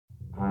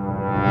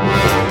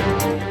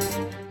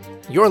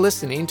You're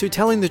listening to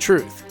Telling the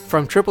Truth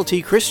from Triple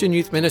T Christian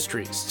Youth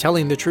Ministries,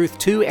 telling the truth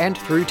to and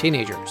through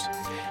teenagers.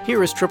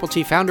 Here is Triple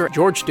T founder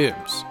George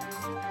Dooms.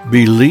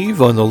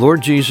 Believe on the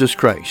Lord Jesus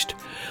Christ.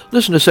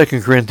 Listen to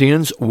 2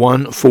 Corinthians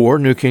 1:4,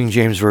 New King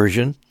James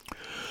Version,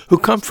 who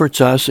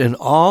comforts us in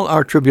all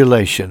our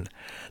tribulation,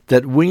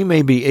 that we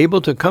may be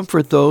able to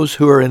comfort those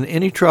who are in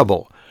any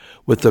trouble,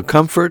 with the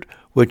comfort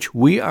which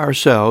we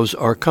ourselves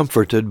are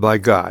comforted by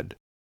God.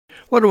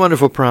 What a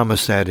wonderful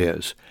promise that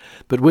is.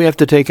 But we have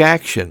to take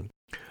action.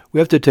 We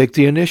have to take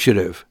the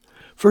initiative.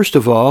 First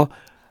of all,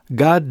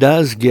 God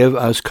does give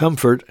us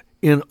comfort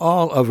in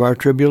all of our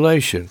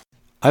tribulation.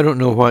 I don't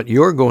know what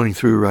you're going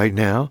through right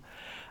now.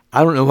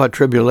 I don't know what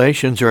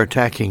tribulations are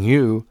attacking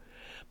you,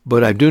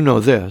 but I do know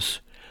this,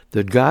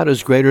 that God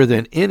is greater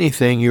than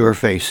anything you are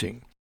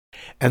facing.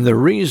 And the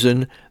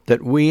reason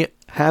that we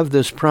have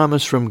this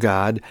promise from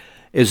God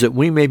is that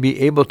we may be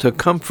able to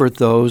comfort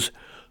those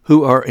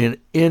who are in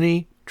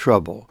any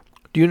trouble.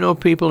 Do you know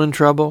people in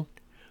trouble?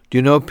 Do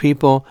you know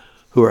people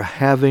who are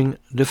having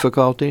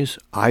difficulties?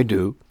 I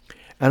do.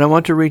 And I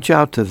want to reach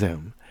out to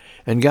them.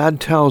 And God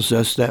tells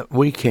us that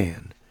we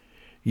can.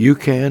 You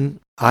can,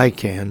 I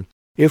can,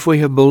 if we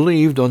have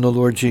believed on the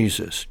Lord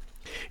Jesus.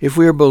 If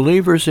we are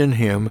believers in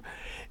Him,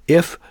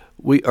 if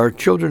we are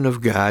children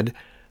of God,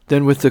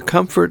 then with the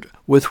comfort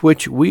with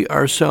which we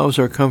ourselves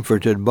are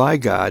comforted by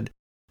God,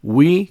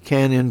 we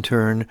can in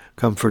turn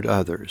comfort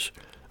others.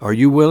 Are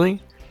you willing?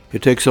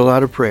 It takes a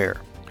lot of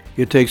prayer.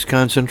 It takes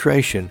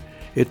concentration.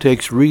 It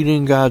takes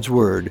reading God's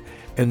Word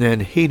and then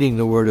heeding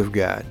the Word of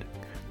God.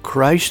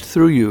 Christ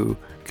through you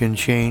can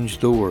change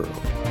the world.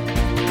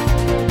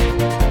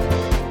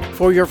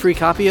 For your free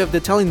copy of the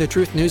Telling the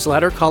Truth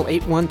newsletter, call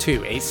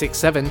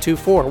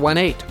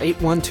 812-867-2418,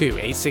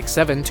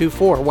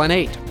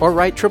 812-867-2418, or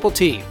write Triple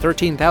T,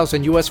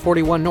 13,000 U.S.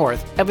 41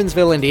 North,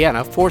 Evansville,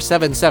 Indiana,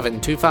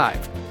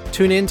 47725.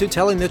 Tune in to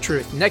Telling the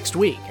Truth next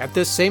week at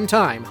this same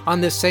time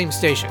on this same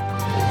station.